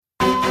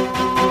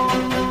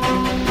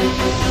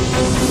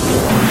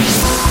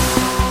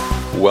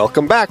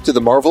Welcome back to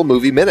the Marvel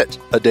Movie Minute,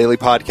 a daily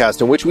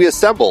podcast in which we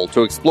assemble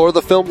to explore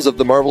the films of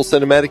the Marvel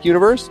Cinematic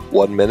Universe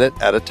 1 minute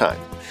at a time.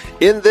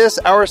 In this,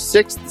 our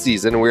 6th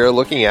season, we are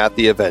looking at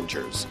The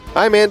Avengers.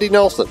 I'm Andy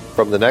Nelson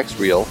from the Next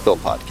Reel Film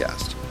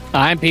Podcast.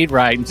 I'm Pete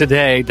Wright, and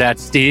today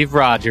that's Steve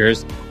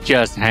Rogers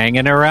just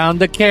hanging around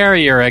the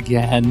carrier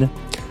again.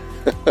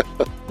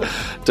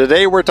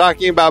 Today we're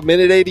talking about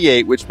Minute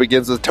 88, which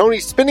begins with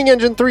Tony spinning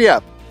Engine 3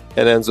 up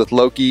and ends with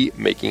Loki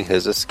making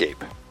his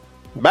escape.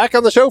 Back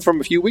on the show from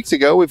a few weeks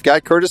ago, we've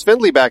got Curtis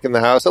Findlay back in the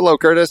house. Hello,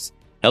 Curtis.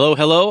 Hello,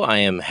 hello. I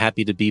am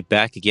happy to be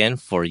back again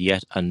for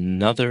yet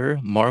another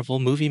Marvel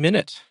Movie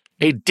Minute.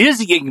 A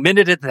dizzying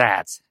minute at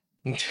that.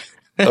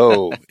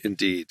 Oh,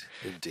 indeed,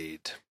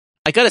 indeed.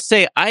 I gotta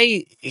say,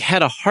 I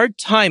had a hard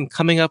time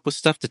coming up with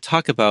stuff to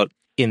talk about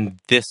in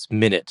this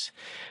minute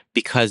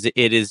because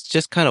it is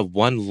just kind of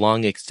one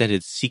long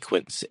extended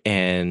sequence.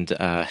 And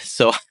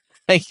so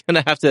I'm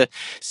going to have to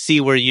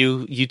see where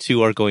you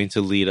two are going to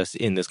lead us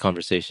in this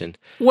conversation.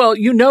 Well,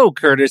 you know,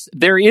 Curtis,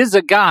 there is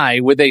a guy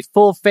with a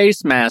full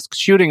face mask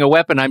shooting a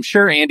weapon. I'm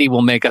sure Andy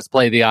will make us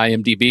play the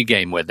IMDb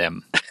game with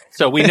him.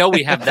 So we know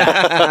we have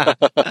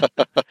that.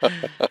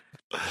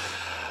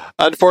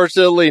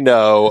 Unfortunately,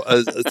 no.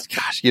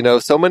 Gosh, you know,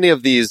 so many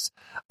of these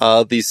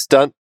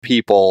stunt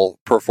people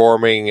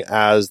performing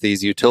as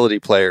these utility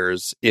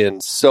players in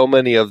so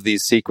many of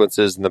these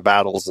sequences and the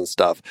battles and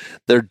stuff,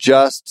 they're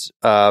just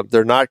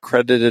they're not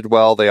credited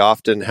well. They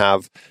often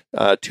have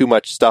too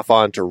much stuff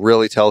on to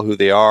really tell who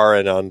they are,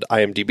 and on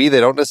IMDb they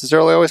don't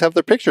necessarily always have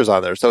their pictures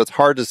on there, so it's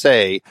hard to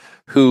say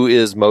who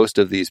is most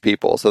of these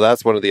people. So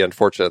that's one of the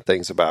unfortunate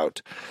things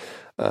about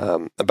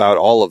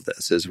all of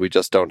this, is we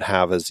just don't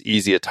have as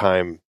easy a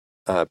time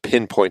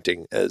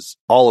pinpointing as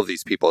all of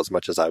these people as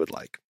much as I would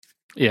like.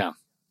 Yeah.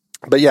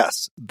 But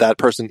yes, that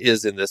person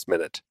is in this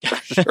minute, for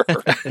sure.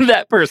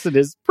 That person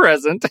is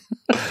present.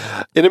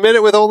 In a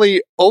minute with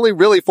only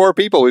really 4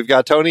 people. We've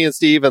got Tony and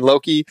Steve and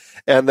Loki,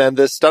 and then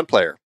this stunt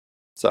player.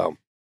 So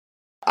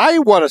I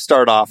want to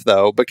start off,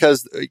 though,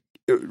 because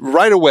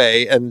right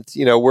away, and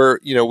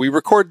we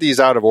record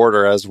these out of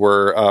order as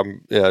we're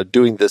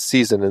doing this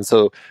season, and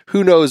so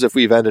who knows if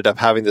we've ended up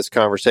having this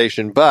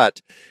conversation.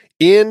 But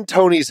in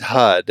Tony's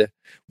HUD,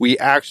 we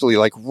actually,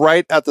 like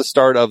right at the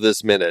start of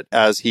this minute,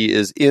 as he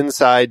is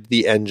inside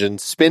the engine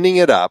spinning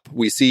it up,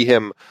 we see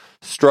him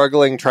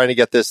struggling, trying to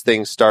get this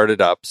thing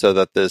started up so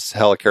that this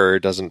helicarrier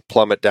doesn't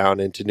plummet down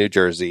into New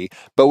Jersey.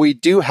 But we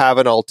do have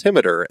an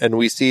altimeter, and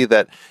we see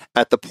that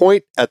at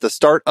the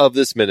start of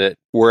this minute,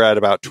 we're at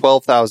about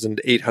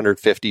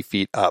 12,850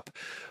 feet up,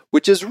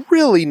 which is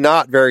really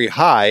not very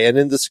high. And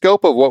in the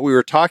scope of what we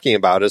were talking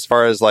about, as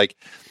far as like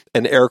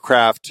an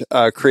aircraft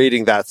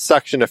creating that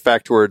suction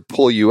effect where it'd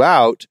pull you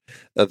out,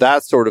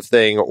 that sort of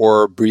thing,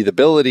 or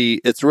breathability,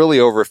 it's really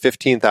over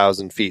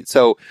 15,000 feet.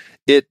 So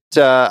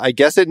I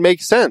guess it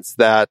makes sense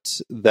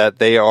that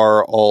they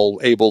are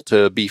all able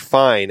to be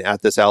fine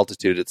at this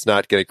altitude. It's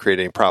not going to create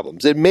any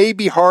problems. It may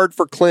be hard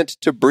for Clint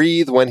to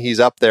breathe when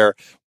he's up there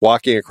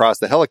walking across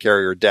the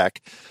helicarrier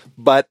deck,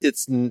 but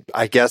it's,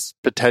 I guess,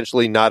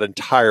 potentially not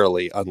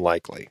entirely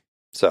unlikely.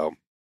 So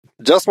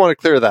just want to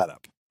clear that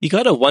up. You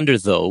gotta wonder,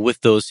 though,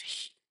 with those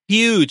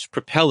huge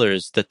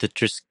propellers that the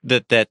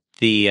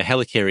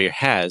helicarrier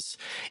has,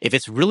 if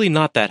it's really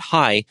not that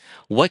high,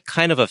 what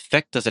kind of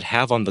effect does it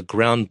have on the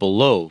ground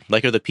below?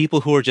 Like, are the people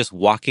who are just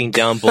walking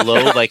down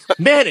below like,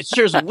 man, it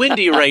sure's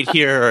windy right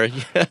here, or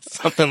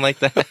something like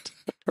that?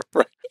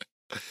 Right.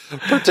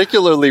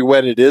 Particularly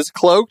when it is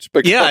cloaked.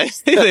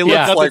 Because they look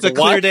up, like, it's a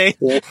clear day.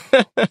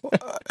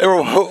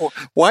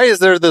 Why is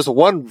there this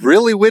one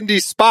really windy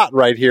spot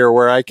right here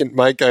where I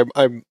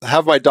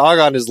have my dog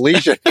on his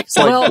leash and he's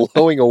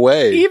blowing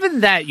away?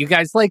 Even that, you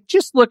guys, like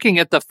just looking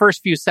at the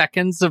first few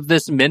seconds of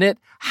this minute,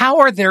 how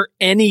are there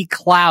any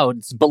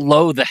clouds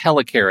below the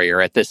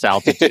helicarrier at this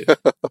altitude?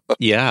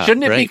 Yeah.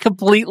 Shouldn't it be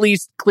completely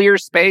clear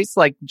space?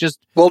 Like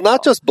just... Well,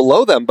 not just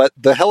below them, but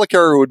the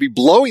helicarrier would be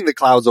blowing the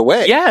clouds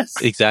away. Yes.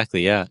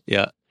 Exactly. Yeah.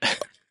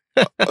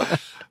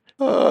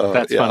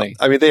 That's funny.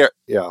 I mean, they are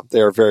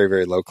very,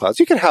 very low clouds.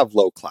 You can have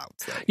low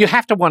clouds, though. You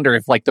have to wonder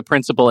if, like, the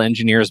principal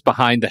engineers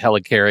behind the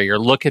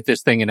helicarrier look at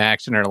this thing in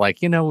action and are like,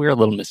 we're a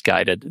little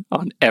misguided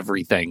on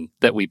everything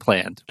that we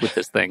planned with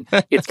this thing.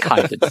 It's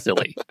kind of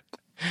silly.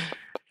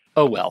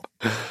 Oh, well.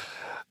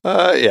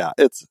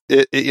 It's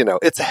a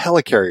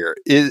helicarrier.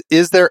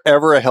 Is there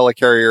ever a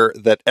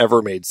helicarrier that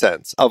ever made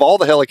sense? Of all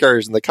the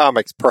helicarriers in the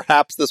comics,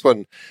 perhaps this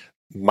one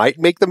might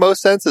make the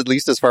most sense, at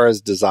least as far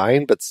as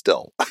design, but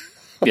still.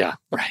 Yeah,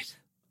 right.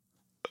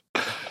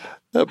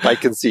 By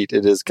conceit,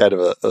 it is kind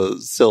of a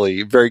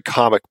silly, very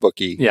comic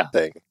booky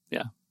thing.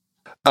 Yeah.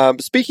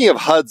 Speaking of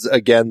HUDs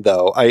again,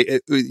 though,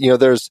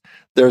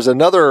 there's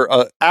another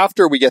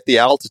after we get the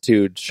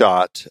altitude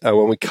shot.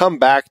 When we come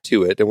back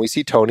to it and we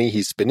see Tony,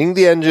 he's spinning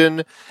the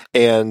engine,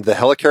 and the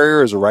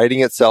helicarrier is righting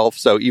itself.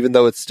 So even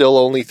though it's still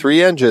only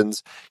 3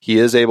 engines, he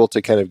is able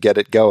to kind of get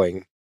it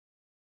going.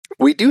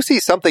 We do see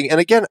something, and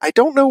again, I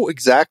don't know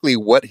exactly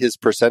what his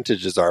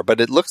percentages are,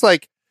 but it looks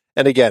like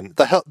And again,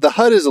 the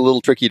HUD is a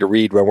little tricky to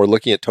read when we're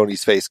looking at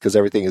Tony's face because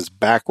everything is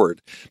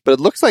backward. But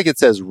it looks like it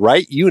says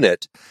right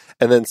unit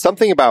and then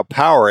something about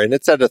power, and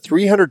it's at a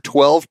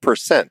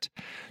 312%.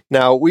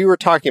 Now, we were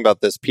talking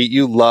about this, Pete.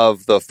 You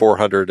love the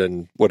 400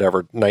 and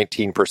whatever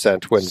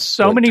 19% when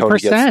many Tony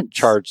percent gets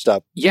charged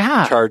up.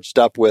 Yeah, charged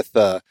up with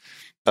the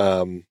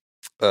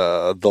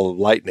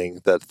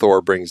lightning that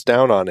Thor brings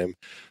down on him.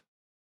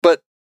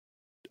 But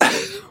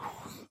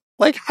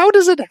like, how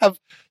does it have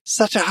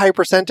such a high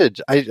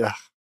percentage? I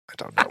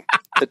don't know.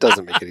 It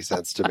doesn't make any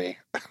sense to me.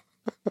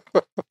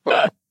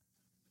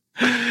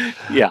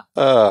 Yeah.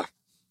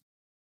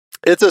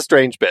 It's a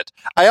strange bit.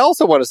 I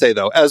also want to say,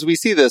 though, as we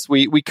see this,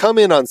 we come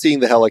in on seeing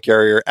the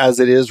helicarrier as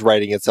it is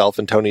righting itself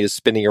and Tony is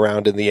spinning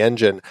around in the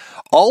engine.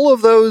 All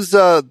of those,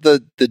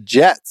 the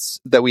jets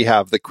that we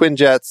have, the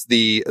Quinjets,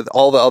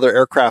 all the other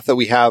aircraft that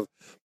we have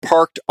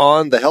parked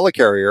on the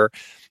helicarrier,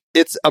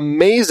 it's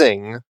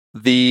amazing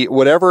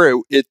whatever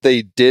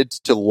they did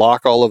to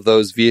lock all of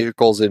those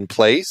vehicles in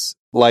place.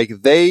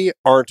 Like, they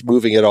aren't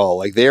moving at all.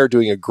 Like, they are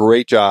doing a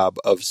great job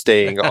of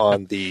staying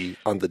on the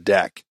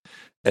deck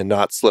and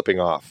not slipping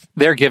off.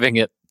 They're giving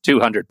it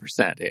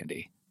 200%,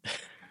 Andy.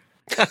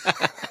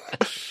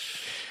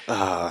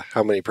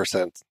 How many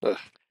percent? Ugh.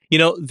 You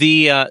know,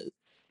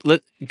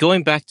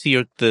 going back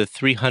to the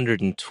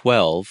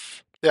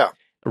 312. Yeah.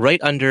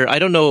 Right under, I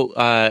don't know,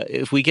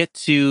 if we get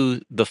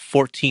to the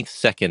 14th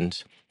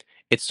second,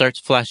 it starts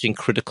flashing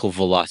critical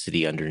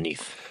velocity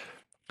underneath.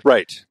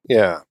 Right.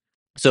 Yeah.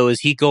 So is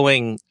he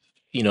going,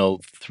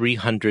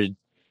 300%?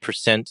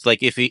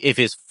 Like if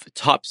his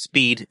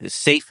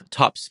safe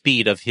top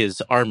speed of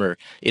his armor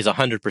is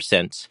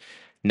 100%,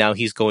 now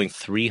he's going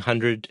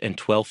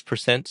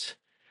 312%.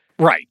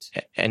 Right.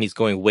 And he's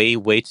going way,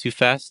 way too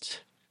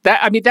fast.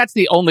 That's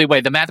the only way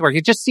the math works.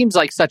 It just seems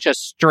like such a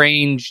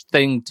strange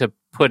thing to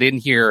put in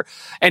here.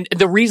 And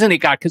the reason it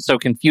got so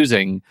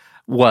confusing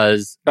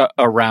was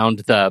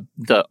around the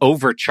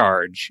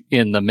overcharge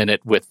in the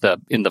minute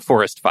in the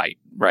forest fight,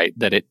 right?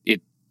 That it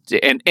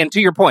and to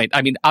your point,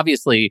 I mean,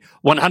 obviously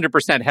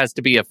 100% has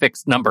to be a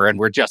fixed number, and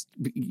we're just,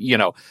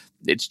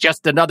 it's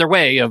just another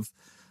way of,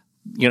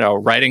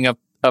 writing a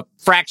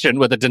fraction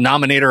with a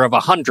denominator of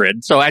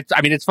 100. So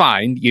it's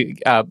fine.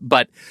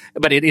 But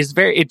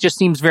it just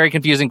seems very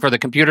confusing for the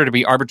computer to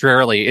be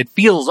it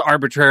feels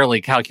arbitrarily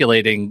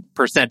calculating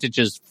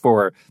percentages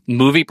for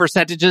movie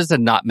percentages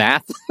and not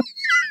math.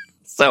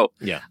 So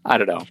yeah, I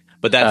don't know.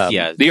 But that's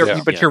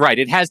But you're right.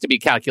 It has to be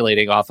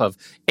calculating off of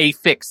a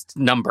fixed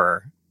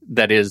number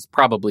that is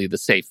probably the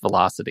safe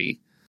velocity.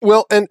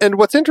 Well, and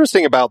what's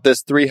interesting about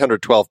this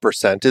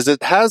 312% is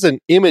it has an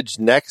image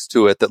next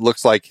to it that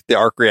looks like the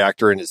arc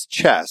reactor in his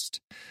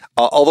chest.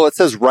 Although it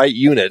says right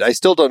unit, I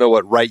still don't know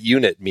what right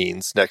unit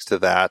means next to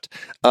that.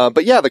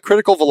 But yeah, the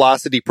critical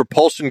velocity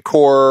propulsion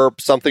core,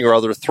 something or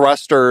other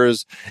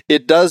thrusters,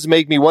 it does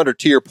make me wonder,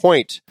 to your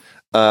point,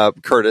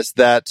 Curtis,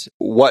 that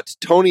what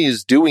Tony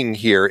is doing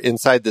here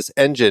inside this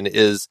engine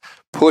is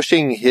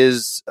pushing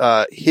his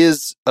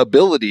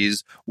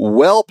abilities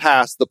well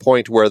past the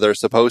point where they're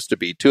supposed to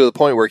be, to the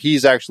point where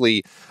he's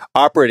actually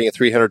operating at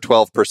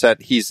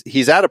 312%.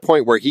 He's at a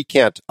point where he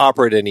can't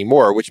operate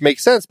anymore, which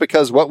makes sense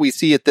because what we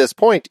see at this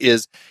point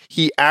is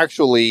he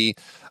actually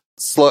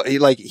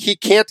he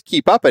can't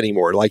keep up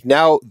anymore. Like,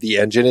 now the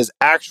engine is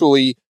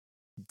actually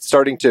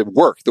starting to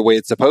work the way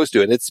it's supposed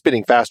to, and it's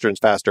spinning faster and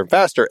faster and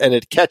faster, and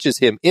it catches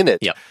him in it.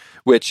 Yep.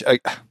 Which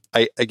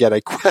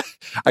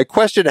I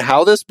question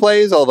how this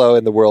plays, although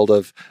in the world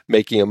of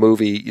making a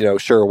movie,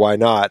 sure, why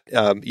not?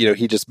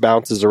 He just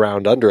bounces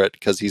around under it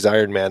because he's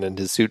Iron Man and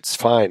his suit's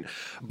fine.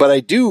 But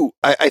I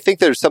think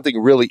there's something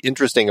really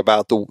interesting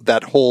about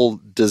that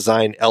whole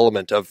design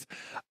element of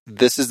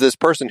this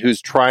person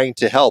who's trying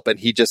to help, and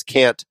he just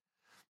can't.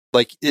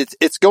 Like,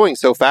 it's going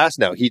so fast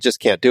now, he just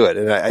can't do it.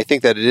 And I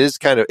think that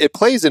it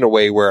plays in a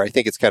way where I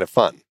think it's kind of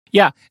fun.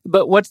 Yeah,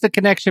 but what's the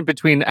connection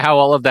between how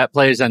all of that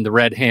plays and the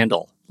red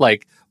handle?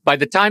 Like, by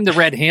the time the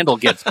red handle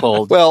gets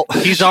pulled, well,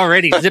 he's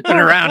already zipping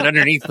around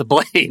underneath the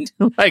blade.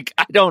 Like,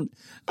 I don't.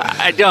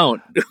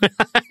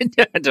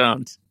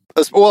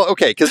 Well,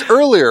 okay, because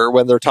earlier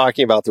when they're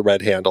talking about the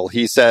red handle,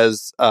 he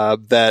says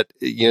that,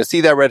 see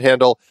that red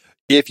handle?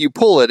 If you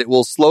pull it, it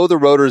will slow the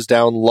rotors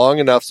down long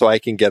enough so I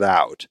can get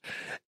out.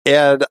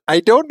 And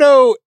I don't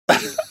know. I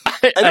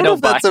don't know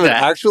if that's something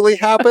that actually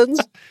happens,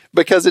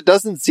 because it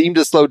doesn't seem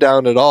to slow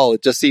down at all.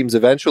 It just seems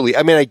eventually.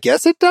 I mean, I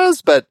guess it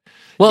does, but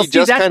he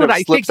just kind of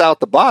slips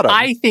out the bottom.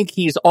 I think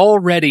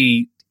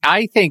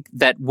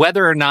that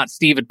whether or not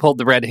Steve had pulled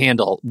the red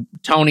handle,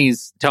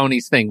 Tony's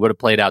thing would have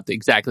played out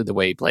exactly the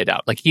way he played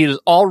out. Like, he has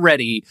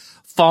already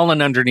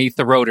fallen underneath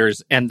the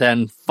rotors and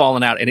then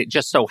fallen out, and it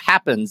just so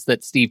happens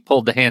that Steve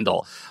pulled the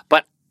handle.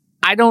 But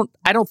I don't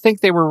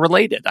think they were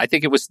related. I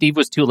think it was Steve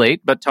was too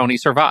late, but Tony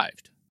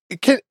survived.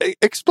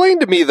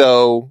 Explain to me,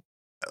 though,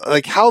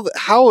 like how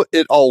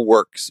it all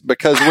works,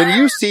 because when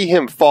you see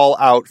him fall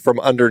out from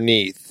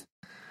underneath,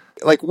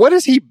 like, what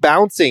is he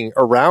bouncing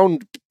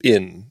around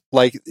in?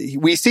 Like,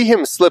 we see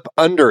him slip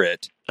under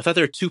it. I thought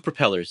there were two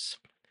propellers,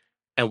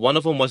 and one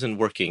of them wasn't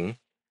working,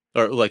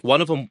 or like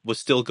one of them was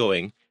still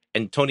going,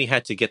 and Tony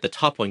had to get the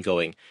top one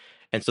going,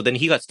 and so then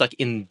he got stuck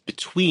in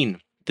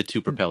between the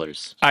two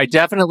propellers. I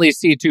definitely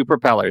see two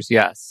propellers.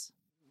 Yes.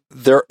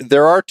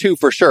 There are two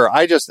for sure.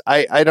 I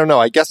don't know.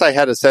 I guess I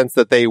had a sense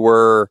that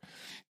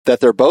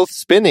they're both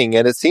spinning,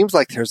 and it seems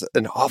like there's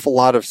an awful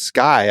lot of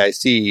sky I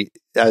see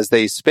as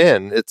they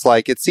spin. It's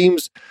like, it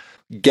seems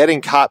getting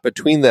caught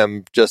between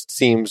them just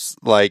seems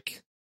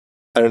like,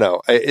 I don't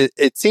know.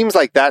 It seems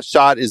like that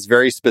shot is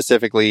very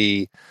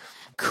specifically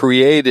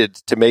created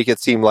to make it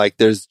seem like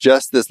there's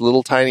just this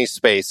little tiny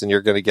space and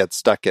you're going to get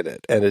stuck in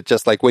it. And it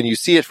just, like, when you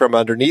see it from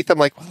underneath, I'm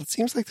like, well, it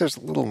seems like there's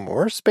a little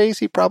more space.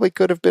 He probably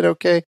could have been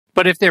okay.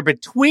 But if they're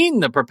between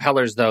the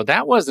propellers, though,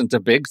 that wasn't a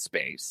big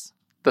space.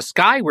 The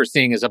sky we're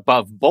seeing is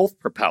above both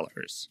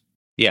propellers.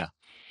 Yeah.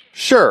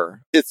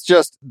 Sure. It's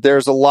just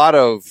there's a lot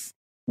of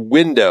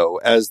window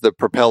as the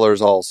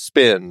propellers all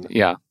spin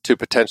to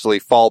potentially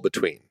fall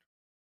between.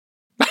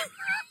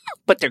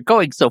 But they're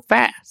going so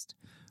fast.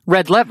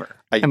 Red lever.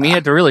 I mean, you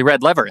had to really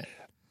red lever it.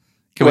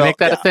 Can we make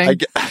that a thing?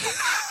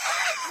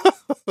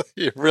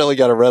 You really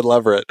got to red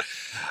lever it.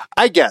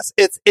 I guess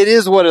it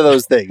is one of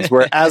those things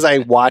where as I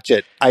watch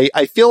it,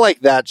 I feel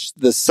like that's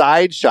the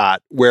side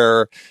shot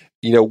where,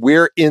 you know,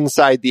 we're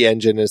inside the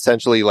engine,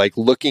 essentially like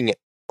looking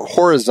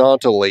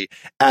horizontally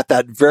at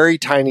that very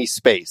tiny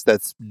space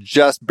that's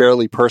just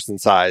barely person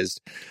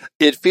sized.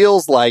 It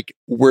feels like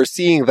we're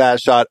seeing that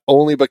shot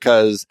only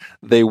because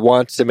they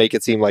want to make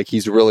it seem like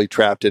he's really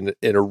trapped in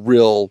a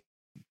real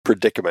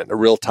predicament, a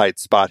real tight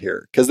spot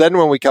here. Because then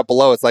when we cut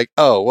below, it's like,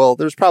 oh, well,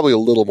 there's probably a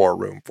little more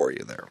room for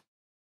you there.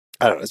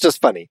 I don't know. It's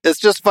just funny. It's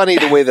just funny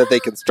the way that they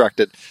construct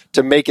it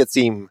to make it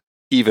seem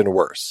even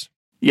worse.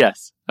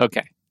 Yes.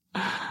 Okay.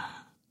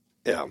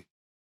 Yeah.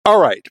 All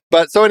right.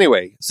 But so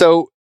anyway,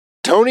 so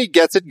Tony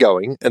gets it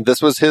going, and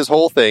this was his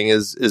whole thing,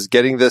 is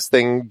getting this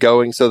thing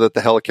going so that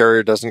the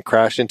helicarrier doesn't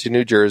crash into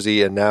New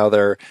Jersey, and now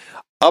they're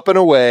up and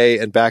away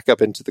and back up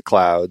into the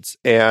clouds.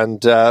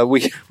 And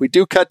we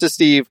do cut to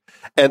Steve,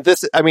 and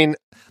this, I mean,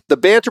 the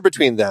banter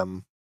between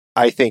them,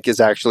 I think, is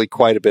actually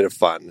quite a bit of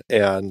fun.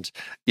 And,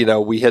 you know,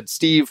 we had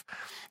Steve,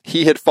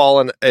 he had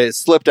fallen,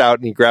 slipped out,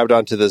 and he grabbed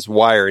onto this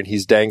wire, and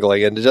he's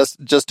dangling. And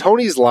just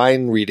Tony's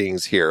line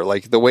readings here,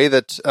 like the way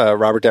that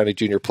Robert Downey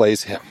Jr.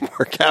 plays him,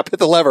 or Cap hit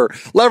the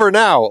lever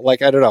now.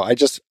 Like, I don't know.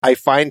 I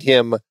find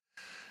him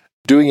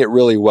doing it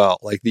really well,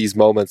 like these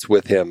moments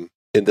with him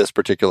in this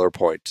particular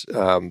point.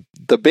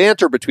 The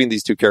banter between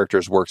these two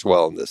characters works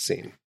well in this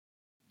scene.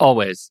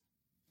 Always.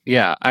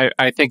 Yeah,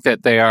 I think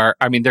that they are,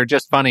 I mean, they're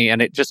just funny,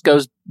 and it just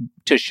goes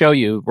to show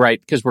you,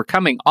 right, because we're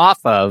coming off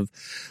of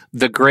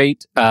the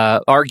great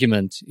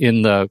argument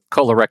in the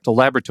colorectal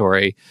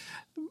laboratory.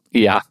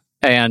 Yeah,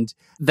 and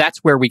that's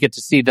where we get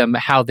to see them,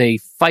 how they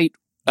fight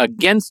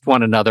against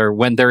one another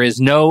when there is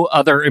no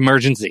other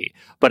emergency.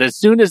 But as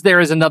soon as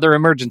there is another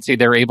emergency,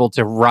 they're able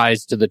to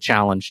rise to the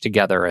challenge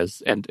together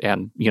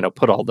and you know,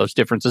 put all those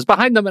differences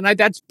behind them. And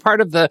that's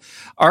part of the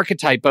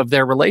archetype of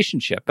their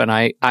relationship. And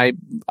I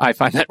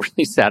find that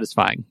really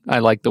satisfying. I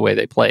like the way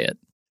they play it.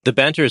 The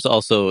banter is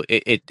also,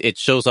 it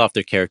shows off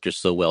their characters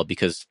so well,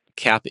 because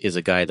Cap is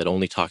a guy that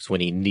only talks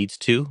when he needs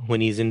to, when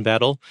he's in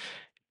battle.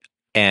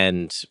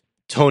 And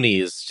Tony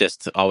is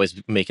just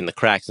always making the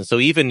cracks. And so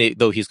even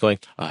though he's going,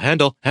 a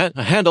handle,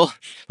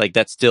 like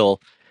that's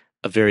still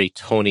a very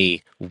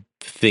Tony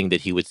thing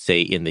that he would say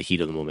in the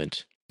heat of the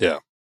moment. Yeah.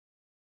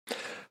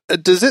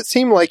 Does it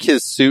seem like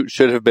his suit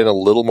should have been a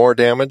little more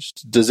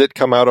damaged? Does it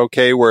come out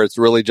okay where it's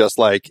really just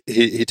like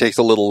he takes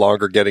a little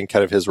longer getting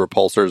kind of his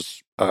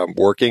repulsors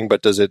working,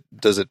 but does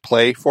it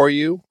play for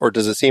you? Or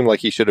does it seem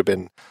like he should have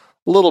been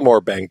a little more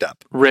banged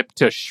up? Ripped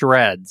to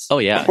shreds. Oh,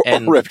 yeah.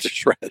 And ripped to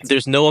shreds.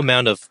 There's no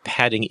amount of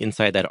padding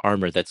inside that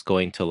armor that's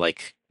going to,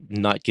 like,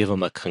 not give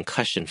him a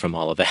concussion from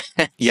all of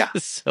that. Yeah.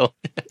 So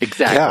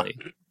exactly.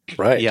 Yeah.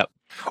 Right. Yep.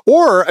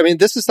 Or, I mean,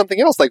 this is something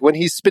else. Like when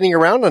he's spinning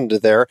around under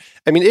there,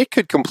 I mean, it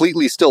could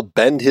completely still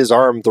bend his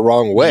arm the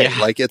wrong way. Yeah.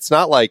 Like, it's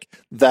not like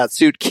that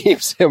suit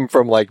keeps him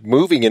from, like,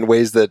 moving in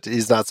ways that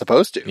he's not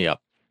supposed to. Yep.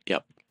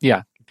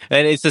 Yeah.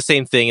 And it's the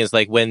same thing as,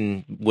 like,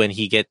 when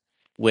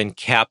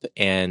Cap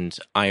and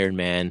Iron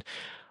Man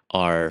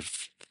are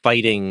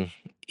fighting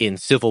in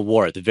Civil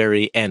War at the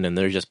very end, and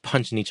they're just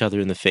punching each other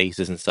in the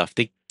faces and stuff,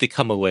 they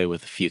come away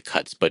with a few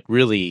cuts, but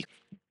really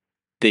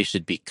they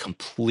should be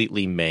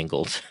completely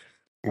mangled.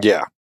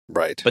 Yeah,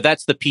 right. But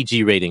that's the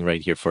PG rating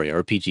right here for you,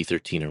 or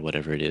PG-13 or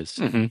whatever it is.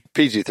 Mm-hmm.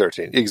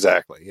 PG-13,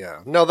 exactly,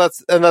 yeah. No,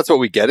 that's what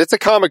we get. It's a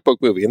comic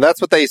book movie, and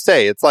that's what they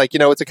say. It's like, you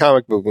know, it's a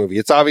comic book movie.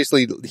 It's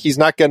obviously, he's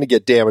not going to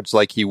get damaged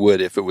like he would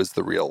if it was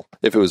a real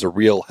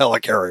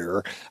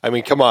helicarrier. I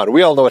mean, come on,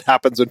 we all know what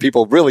happens when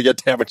people really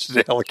get damaged in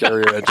a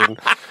helicarrier engine.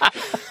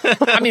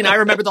 I mean, I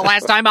remember the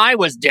last time I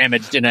was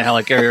damaged in a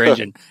helicarrier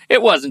engine.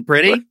 It wasn't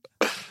pretty.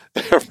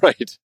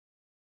 Right.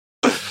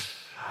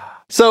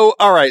 So,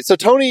 all right. So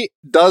Tony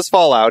does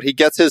fall out. He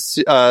gets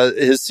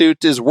his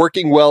suit is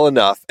working well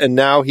enough, and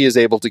now he is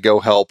able to go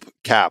help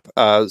Cap.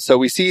 So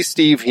we see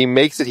Steve. He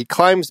makes it. He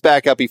climbs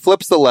back up. He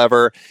flips the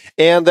lever,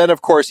 and then,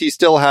 of course, he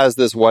still has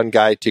this one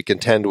guy to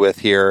contend with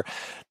here.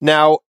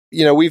 Now,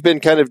 we've been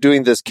kind of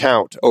doing this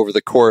count over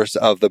the course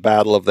of the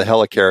Battle of the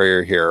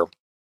Helicarrier here.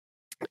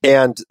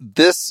 And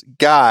this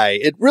guy,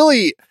 it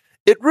really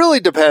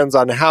depends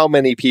on how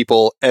many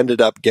people ended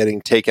up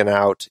getting taken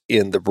out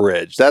in the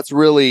bridge. That's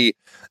really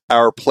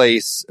our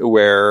place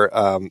where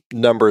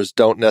numbers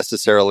don't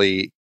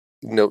necessarily,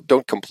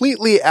 don't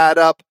completely add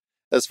up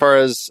as far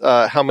as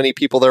how many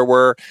people there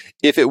were.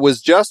 If it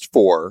was just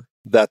 4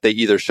 that they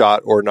either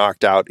shot or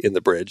knocked out in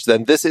the bridge,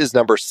 then this is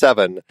number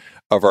 7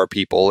 of our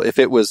people. If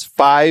it was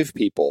 5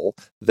 people,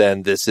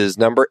 then this is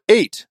number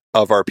 8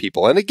 of our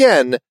people. And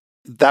again,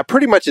 that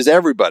pretty much is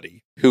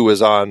everybody who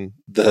was on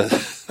the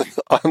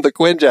on the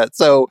Quinjet.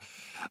 So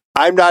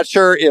I'm not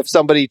sure if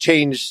somebody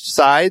changed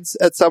sides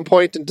at some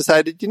point and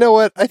decided, you know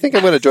what, I think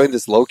I'm going to join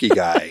this Loki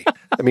guy.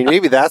 I mean,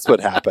 maybe that's what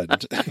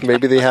happened.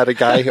 Maybe they had a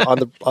guy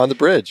on the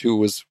bridge who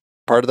was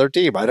part of their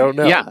team. I don't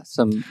know. Yeah,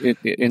 some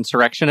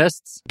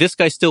insurrectionists. This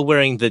guy's still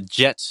wearing the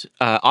jet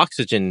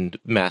oxygen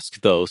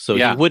mask, though, so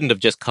he wouldn't have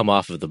just come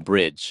off of the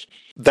bridge.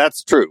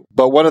 That's true.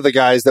 But one of the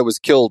guys that was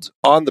killed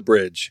on the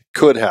bridge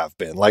could have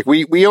been. Like,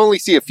 we only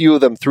see a few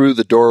of them through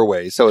the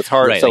doorway, so it's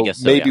hard. Right, so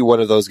maybe one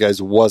of those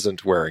guys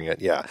wasn't wearing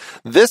it. Yeah.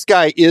 This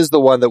guy is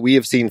the one that we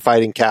have seen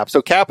fighting Cap.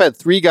 So Cap had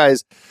 3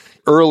 guys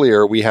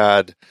earlier. We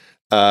had,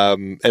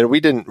 and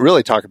we didn't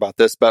really talk about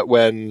this, but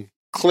when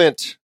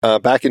Clint,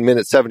 back in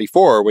minute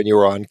 74, when you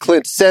were on,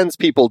 Clint sends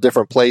people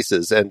different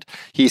places, and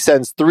he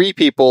sends 3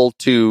 people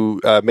to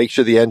make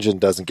sure the engine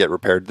doesn't get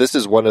repaired. This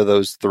is one of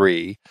those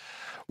 3.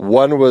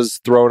 One was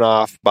thrown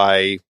off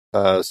by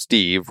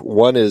Steve.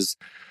 One is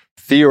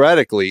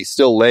theoretically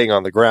still laying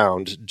on the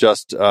ground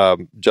just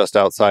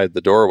outside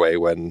the doorway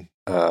when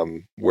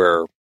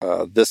where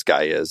this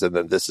guy is, and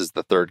then this is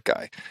the 3rd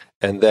guy.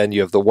 And then you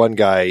have the one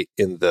guy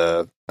in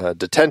the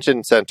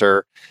detention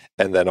center,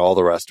 and then all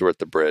the rest are at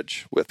the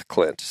bridge with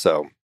Clint.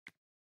 So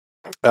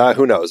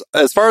who knows?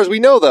 As far as we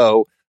know,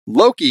 though,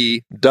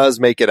 Loki does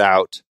make it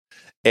out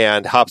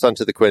and hops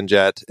onto the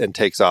Quinjet and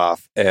takes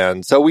off.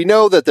 And so we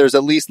know that there's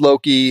at least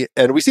Loki,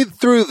 and we see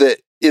through the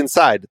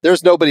inside.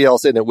 There's nobody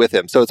else in it with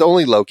him. So it's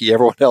only Loki.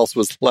 Everyone else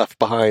was left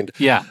behind.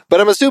 Yeah.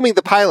 But I'm assuming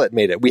the pilot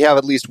made it. We have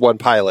at least one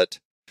pilot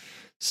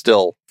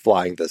still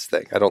flying this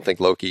thing. I don't think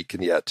Loki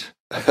can yet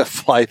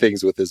fly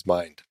things with his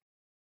mind.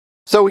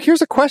 So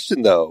here's a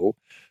question, though.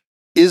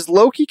 Is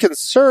Loki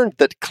concerned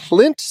that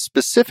Clint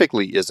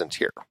specifically isn't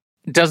here?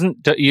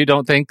 You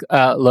don't think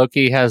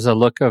Loki has a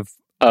look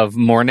of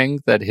mourning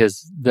that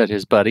his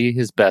buddy,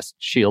 his best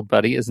shield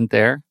buddy, isn't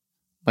there?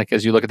 Like,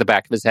 as you look at the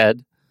back of his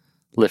head,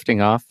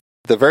 lifting off?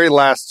 The very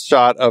last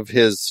shot of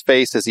his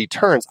face as he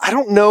turns, I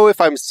don't know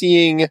if I'm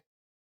seeing,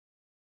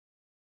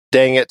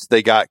 dang it,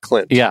 they got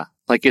Clint. Yeah.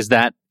 Like, is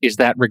that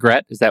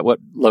regret? Is that what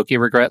Loki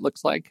regret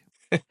looks like?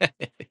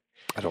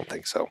 I don't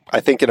think so.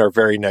 I think in our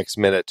very next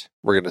minute,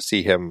 we're going to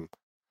see him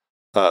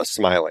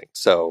smiling.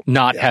 So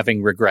not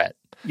having regret.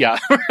 Yeah.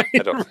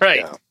 Right.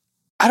 Yeah.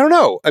 I don't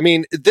know. I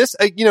mean, this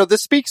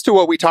speaks to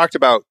what we talked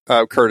about,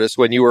 Curtis,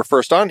 when you were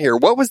first on here.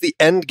 What was the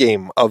end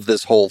game of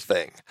this whole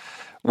thing?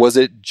 Was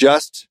it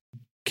just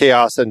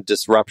chaos and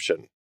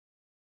disruption?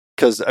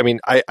 Because, I mean,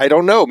 I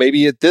don't know.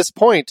 Maybe at this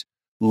point,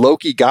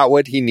 Loki got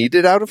what he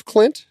needed out of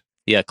Clint.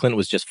 Yeah, Clint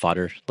was just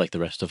fodder, like the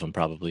rest of them,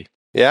 probably.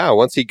 Yeah,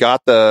 once he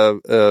got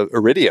the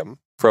iridium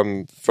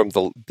from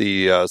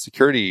the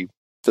security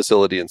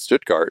facility in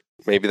Stuttgart,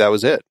 maybe that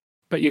was it.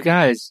 But you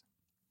guys,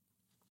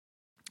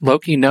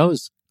 Loki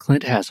knows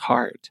Clint has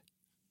heart.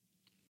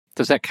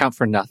 Does that count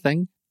for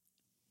nothing?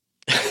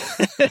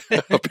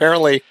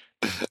 Apparently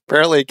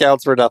it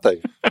counts for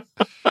nothing.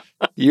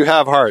 You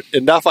have heart.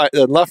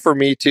 Enough for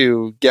me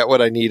to get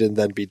what I need and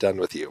then be done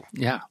with you.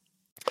 Yeah.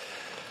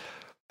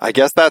 I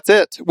guess that's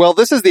it. Well,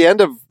 this is the end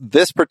of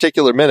this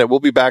particular minute. We'll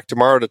be back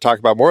tomorrow to talk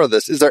about more of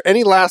this. Is there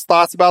any last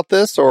thoughts about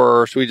this,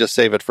 or should we just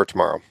save it for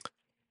tomorrow?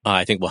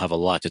 I think we'll have a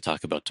lot to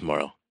talk about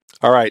tomorrow.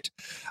 All right.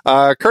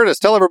 Curtis,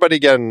 tell everybody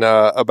again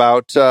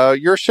about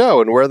your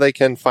show and where they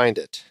can find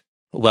it.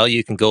 Well,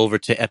 you can go over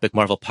to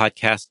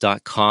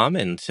epicmarvelpodcast.com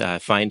and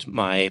find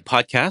my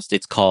podcast.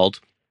 It's called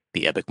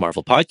The Epic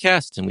Marvel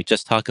Podcast, and we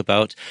just talk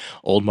about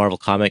old Marvel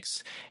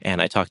comics,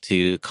 and I talk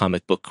to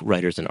comic book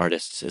writers and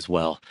artists as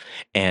well.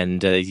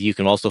 And you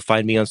can also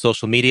find me on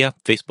social media,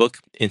 Facebook,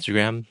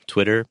 Instagram,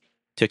 Twitter,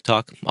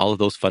 TikTok, all of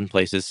those fun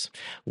places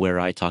where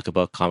I talk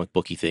about comic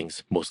booky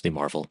things, mostly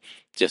Marvel.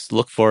 Just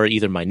look for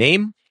either my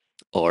name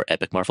or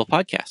Epic Marvel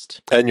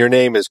Podcast. And your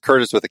name is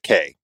Curtis with a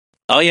K.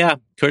 Oh yeah,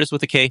 Curtis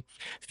with a K.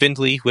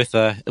 Findlay with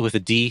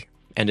a D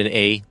and an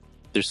A.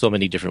 There's so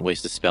many different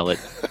ways to spell it.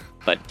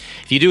 But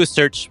if you do a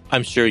search,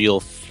 I'm sure you'll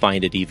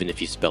find it even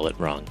if you spell it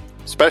wrong.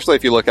 Especially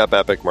if you look up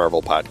Epic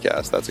Marvel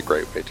Podcast. That's a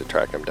great way to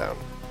track him down.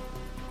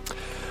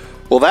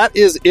 Well, that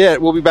is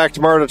it. We'll be back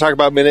tomorrow to talk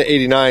about Minute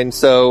 89.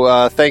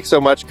 So thanks so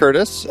much,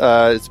 Curtis.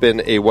 It's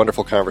been a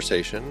wonderful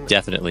conversation.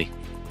 Definitely.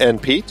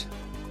 And Pete,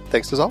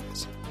 thanks as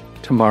always.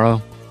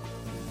 Tomorrow,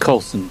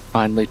 Coulson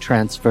finally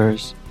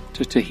transfers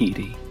to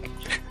Tahiti.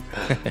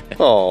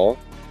 Oh,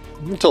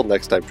 until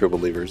next time, True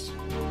Believers.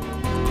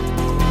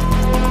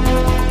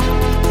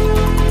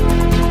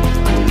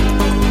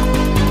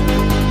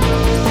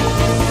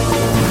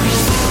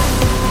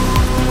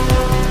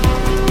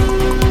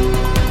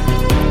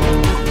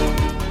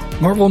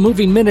 Marvel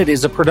Movie Minute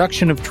is a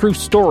production of True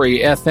Story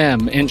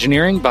FM,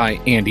 engineering by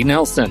Andy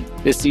Nelson.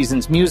 This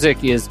season's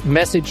music is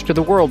Message to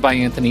the World by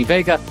Anthony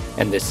Vega,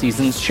 and this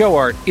season's show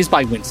art is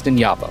by Winston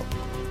Yabo.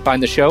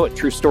 Find the show at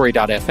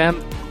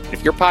truestory.fm.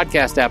 If your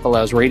podcast app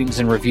allows ratings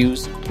and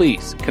reviews,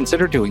 please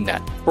consider doing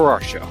that for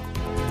our show.